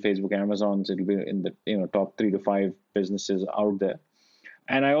the Google, Facebook, Amazons, it'll be in the top 3 to 5 businesses out there.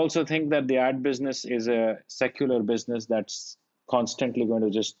 And I also think that the ad business is a secular business that's constantly going to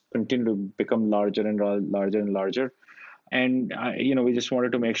just continue to become larger and larger and larger. And we just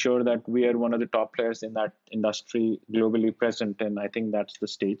wanted to make sure that we are one of the top players in that industry, globally present, and I think that's the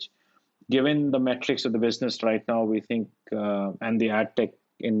stage. Given the metrics of the business right now, we think, and the ad tech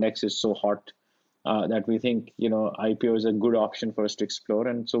index is so hot that we think, IPO is a good option for us to explore.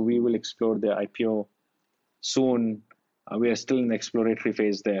 And so we will explore the IPO soon. We are still in the exploratory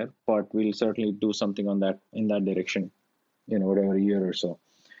phase there, but we'll certainly do something on that in that direction, whatever year or so.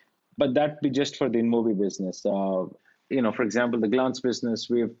 But that be just for the InMobi business. For example, the Glance business,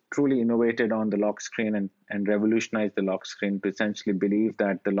 we have truly innovated on the lock screen and revolutionized the lock screen to essentially believe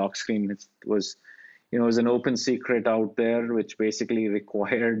that the lock screen was an open secret out there, which basically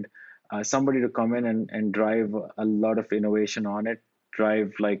required somebody to come in and drive a lot of innovation on it,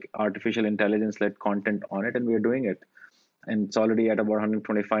 drive like artificial intelligence-led content on it, and we are doing it. And it's already at about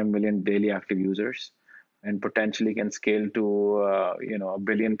 125 million daily active users and potentially can scale to, 1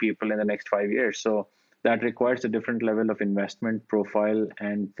 billion people in the next 5 years. So that requires a different level of investment profile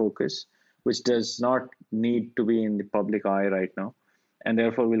and focus, which does not need to be in the public eye right now. And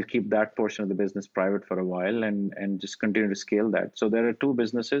therefore, we'll keep that portion of the business private for a while and just continue to scale that. So there are 2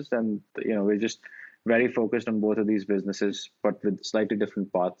 businesses, and we're just very focused on both of these businesses, but with slightly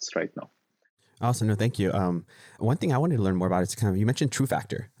different paths right now. Awesome. No, thank you. One thing I wanted to learn more about is you mentioned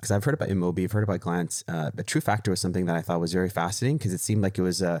TrueFactor, because I've heard about InMobi, I've heard about Glance, but TrueFactor was something that I thought was very fascinating because it seemed like it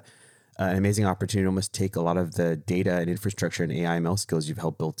was an amazing opportunity to almost take a lot of the data and infrastructure and AI ML skills you've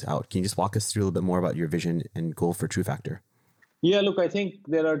helped build out. Can you just walk us through a little bit more about your vision and goal for TrueFactor? Yeah, look, I think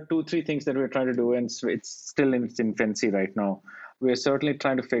there are 2-3 things that we're trying to do, and it's still in its infancy right now. We're certainly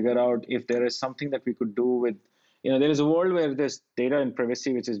trying to figure out if there is something that we could do with, there is a world where there's data and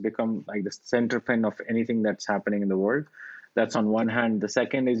privacy, which has become like the center pin of anything that's happening in the world. That's on one hand. The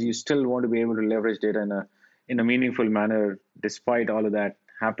second is you still want to be able to leverage data in a meaningful manner, despite all of that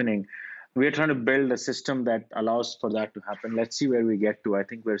happening. We're trying to build a system that allows for that to happen. Let's see where we get to. I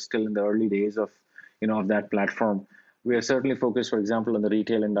think we're still in the early days of that platform. We are certainly focused, for example, on the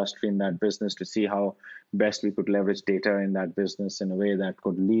retail industry in that business to see how best we could leverage data in that business in a way that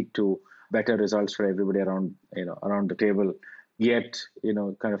could lead to better results for everybody around the table, yet,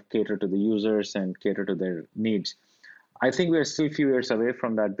 kind of cater to the users and cater to their needs. I think we're still a few years away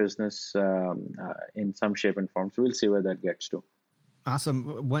from that business in some shape and form. So we'll see where that gets to.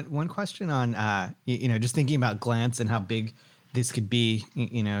 Awesome. One question on, just thinking about Glance and how big this could be,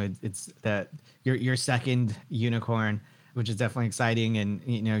 it's that your second unicorn, which is definitely exciting and,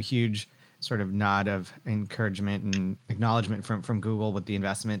 huge sort of nod of encouragement and acknowledgement from Google with the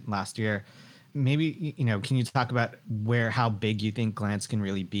investment last year. Maybe, can you talk about how big you think Glance can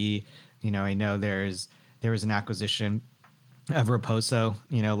really be? I know there was an acquisition of Reposo,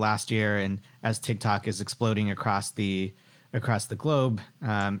 last year, and as TikTok is exploding across the globe,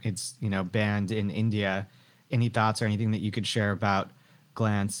 it's, banned in India. Any thoughts or anything that you could share about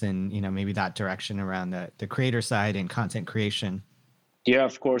Glance and, maybe that direction around the creator side and content creation? Yeah,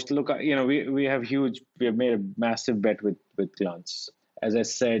 of course. Look, we have made a massive bet with Glance. As I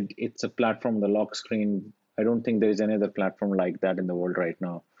said, it's a platform, the lock screen. I don't think there is any other platform like that in the world right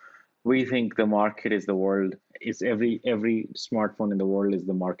now. We think the market is the world. It's every smartphone in the world is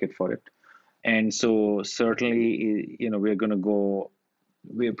the market for it. And so certainly,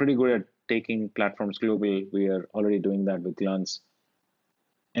 we're pretty good at taking platforms global. We are already doing that with Glance.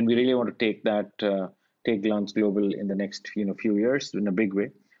 And we really want to take Glance global in the next few years in a big way.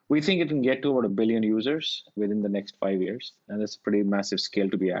 We think it can get to about 1 billion users within the next 5 years, and that's a pretty massive scale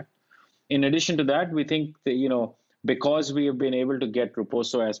to be at. In addition to that, we think that because we have been able to get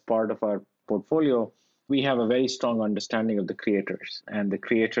Reposo as part of our portfolio, we have a very strong understanding of the creators, and the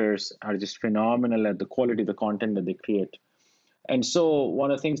creators are just phenomenal at the quality of the content that they create. And so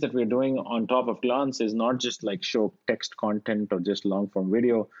one of the things that we're doing on top of Glance is not just like show text content or just long form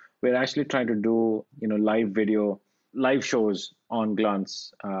video. We're actually trying to do, live shows on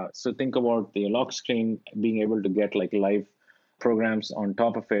Glance. So think about the lock screen being able to get like live programs on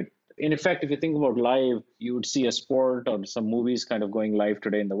top of it. In effect, if you think about live, you would see a sport or some movies kind of going live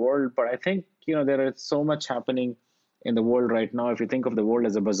today in the world. But I think, there is so much happening in the world right now. If you think of the world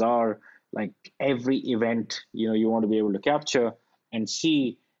as a bazaar, like every event, you want to be able to capture and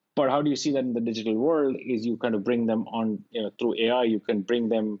see. But how do you see that in the digital world is you kind of bring them on, through AI, you can bring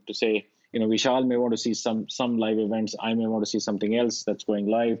them to say, Vishal may want to see some live events. I may want to see something else that's going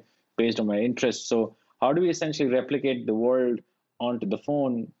live based on my interests. So how do we essentially replicate the world onto the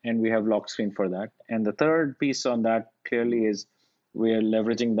phone? And we have lock screen for that. And the third piece on that clearly is we are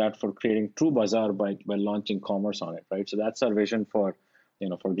leveraging that for creating true bazaar by launching commerce on it, right? So that's our vision for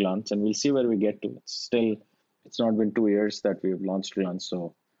Glance, and we'll see where we get to. It's not been 2 years that we've launched Glance,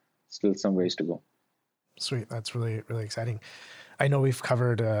 so still some ways to go. Sweet. That's really, really exciting. I know we've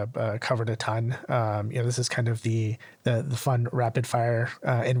covered a ton. This is kind of the fun rapid fire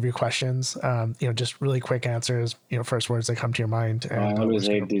interview questions. Just really quick answers. First words that come to your mind. And I always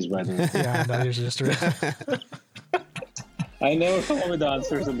hate these, by the way. Yeah, no, these are just. I never come up with the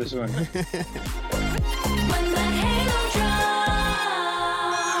answers on this one. When the halo drops.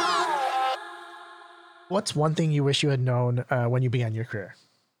 What's one thing you wish you had known when you began your career?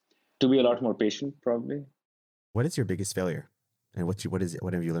 To be a lot more patient, probably. What is your biggest failure? And what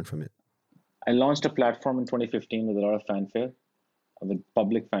have you learned from it? I launched a platform in 2015 with a lot of fanfare, with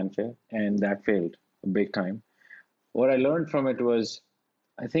public fanfare, and that failed big time. What I learned from it was,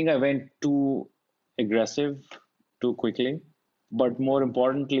 I think I went too aggressive too quickly, but more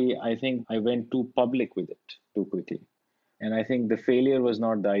importantly, I think I went too public with it too quickly. And I think the failure was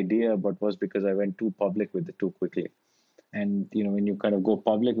not the idea, but was because I went too public with it too quickly. And when you kind of go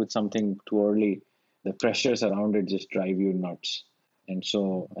public with something too early, the pressures around it just drive you nuts. And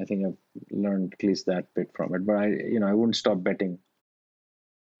so I think I've learned at least that bit from it. But I wouldn't stop betting.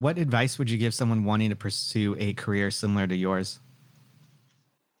 What advice would you give someone wanting to pursue a career similar to yours?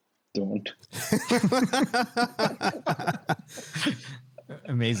 Don't.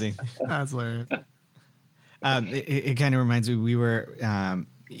 Amazing. That's hilarious. It kind of reminds me, we were,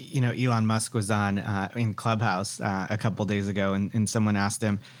 Elon Musk was on in Clubhouse a couple days ago, and someone asked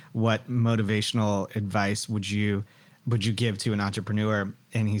him, what motivational advice would you give to an entrepreneur?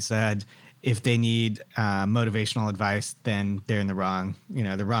 And he said, if they need motivational advice, then they're in the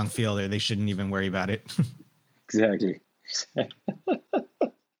wrong field, or they shouldn't even worry about it. Exactly.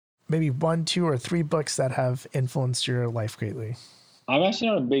 Maybe 1, 2, or 3 books that have influenced your life greatly. I'm actually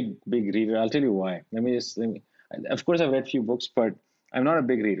not a big reader. I'll tell you why. Of course, I've read a few books, but I'm not a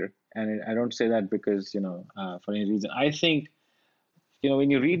big reader. And I don't say that because, for any reason. I think,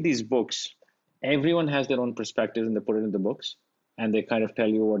 when you read these books, everyone has their own perspective and they put it in the books and they kind of tell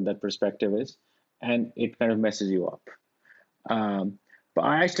you what that perspective is, and it kind of messes you up. But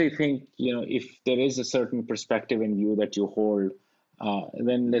I actually think, if there is a certain perspective and view that you hold,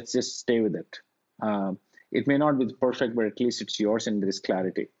 then let's just stay with it. It may not be perfect, but at least it's yours and there is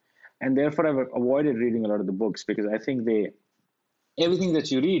clarity. And therefore, I've avoided reading a lot of the books because I think everything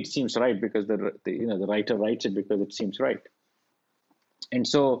that you read seems right because the writer writes it because it seems right. And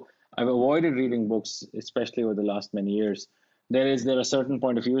so I've avoided reading books, especially over the last many years. There are certain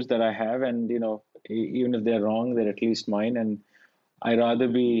point of views that I have, and even if they're wrong, they're at least mine, and I'd rather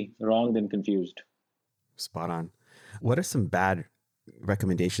be wrong than confused. Spot on. What are some bad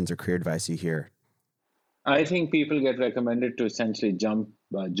recommendations or career advice you hear? I think people get recommended to essentially jump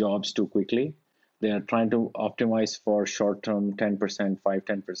jobs too quickly. They are trying to optimize for short-term 10%, 5,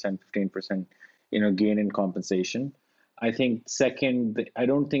 10%, 15%, gain in compensation. I think second, I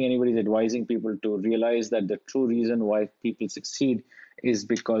don't think anybody's advising people to realize that the true reason why people succeed is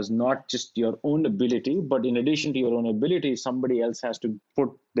because not just your own ability, but in addition to your own ability, somebody else has to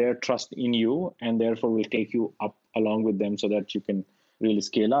put their trust in you and therefore will take you up along with them so that you can really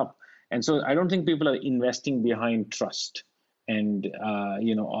scale up. And so I don't think people are investing behind trust and,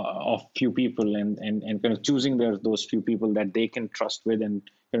 of few people and kind of choosing those few people that they can trust with and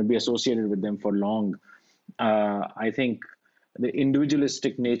kind of be associated with them for long. I think the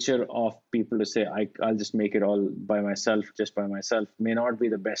individualistic nature of people to say, I'll just make it all by myself, may not be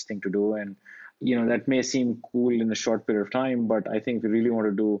the best thing to do. And, that may seem cool in a short period of time, but I think we really want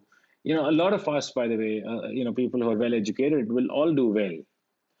to do, a lot of us, by the way, people who are well educated will all do well.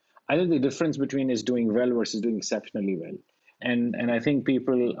 I think the difference between is doing well versus doing exceptionally well. And I think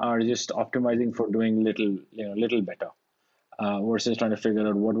people are just optimizing for doing little better. Versus trying to figure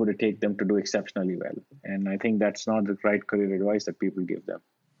out what would it take them to do exceptionally well. And I think that's not the right career advice that people give them.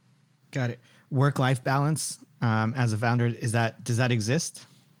 Got it. Work-life balance as a founder, does that exist?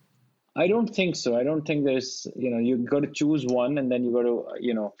 I don't think so. I don't think there's, you got to choose one and then you got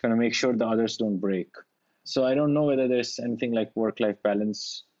to, kind of make sure the others don't break. So I don't know whether there's anything like work-life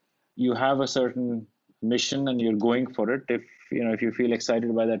balance. You have a certain mission and you're going for it. If you feel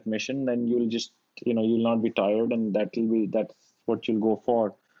excited by that mission, then you'll just, you'll not be tired and that's what you'll go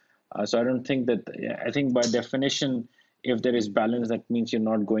for. So I don't think that, I think by definition, if there is balance, that means you're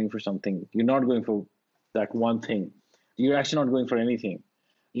not going for something. You're not going for that one thing. You're actually not going for anything.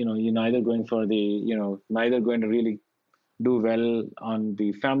 You're neither going for neither going to really do well on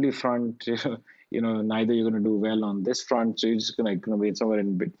the family front. Neither you're going to do well on this front. So you're just going to be somewhere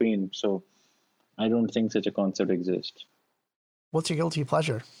in between. So I don't think such a concept exists. What's your guilty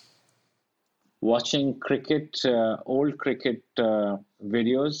pleasure? Watching cricket, old cricket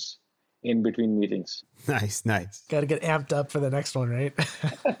videos in between meetings. Nice. Got to get amped up for the next one, right?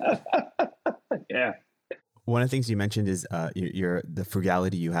 Yeah. One of the things you mentioned is the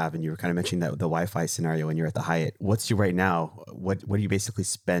frugality you have, and you were kind of mentioning that the Wi-Fi scenario when you're at the Hyatt. What's you right now? What do you basically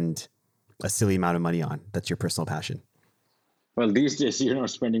spend a silly amount of money on? That's your personal passion. Well, these days you're not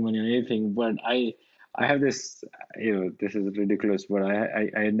spending money on anything, but I have this. This is ridiculous, but I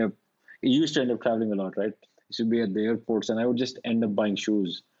used to end up traveling a lot, right? I should be at the airports, and I would just end up buying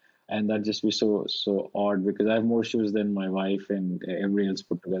shoes, and that just be so odd because I have more shoes than my wife and everybody else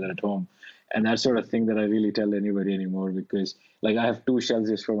put together at home. And that sort of thing that I really tell anybody anymore, because like I have 2 shelves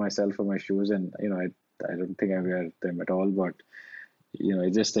just for myself for my shoes, and I don't think I wear them at all. But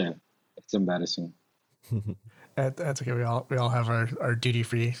it's just it's embarrassing. That's okay. We all have our duty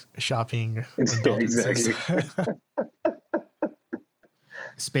free shopping. Exactly.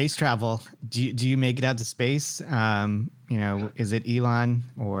 Space travel. Do you make it out to space? Is it Elon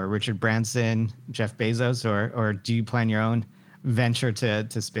or Richard Branson, Jeff Bezos, or do you plan your own venture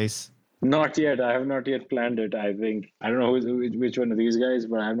to space? Not yet. I have not yet planned it. I think I don't know which one of these guys,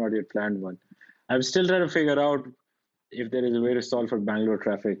 but I have not yet planned one. I'm still trying to figure out if there is a way to solve for Bangalore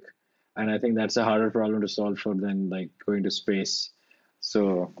traffic, and I think that's a harder problem to solve for than like going to space.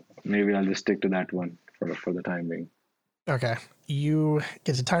 So maybe I'll just stick to that one for the time being. Okay, you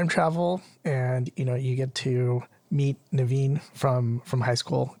get to time travel, and you get to meet Naveen from high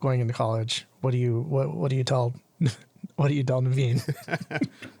school going into college. What do you tell? What do you tell Naveen?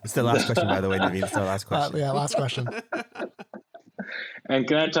 It's the last question, by the way, Naveen. It's the last question. Yeah, last question. And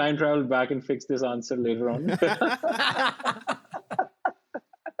can I time travel back and fix this answer later on?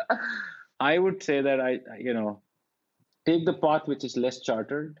 I would say that I take the path which is less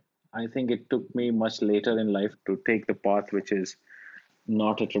chartered. I think it took me much later in life to take the path which is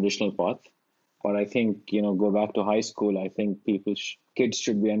not a traditional path. But I think, go back to high school. I think kids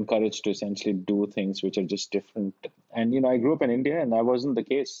should be encouraged to essentially do things which are just different. And, I grew up in India, and that wasn't the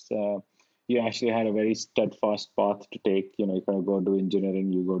case. You actually had a very steadfast path to take. You kind of go do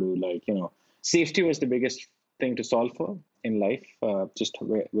engineering, you go to safety was the biggest thing to solve for in life, just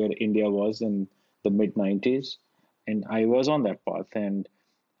where India was in the mid-90s. And I was on that path. And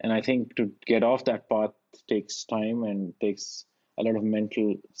I think to get off that path takes time and takes a lot of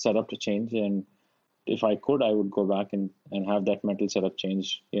mental setup to change. And if I could, I would go back and have that mental setup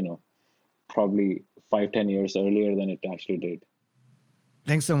change, probably 5-10 years earlier than it actually did.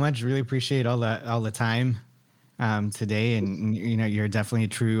 Thanks so much. Really appreciate all the time today. And, you're definitely a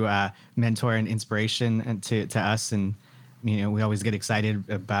true mentor and inspiration to us. And, we always get excited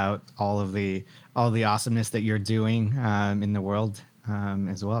about all the awesomeness that you're doing in the world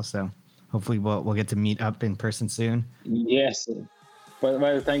as well. So hopefully we'll get to meet up in person soon. Yes.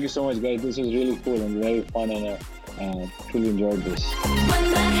 Well, thank you so much, guys. This was really cool and very fun, and I truly enjoyed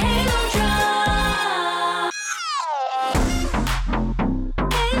this.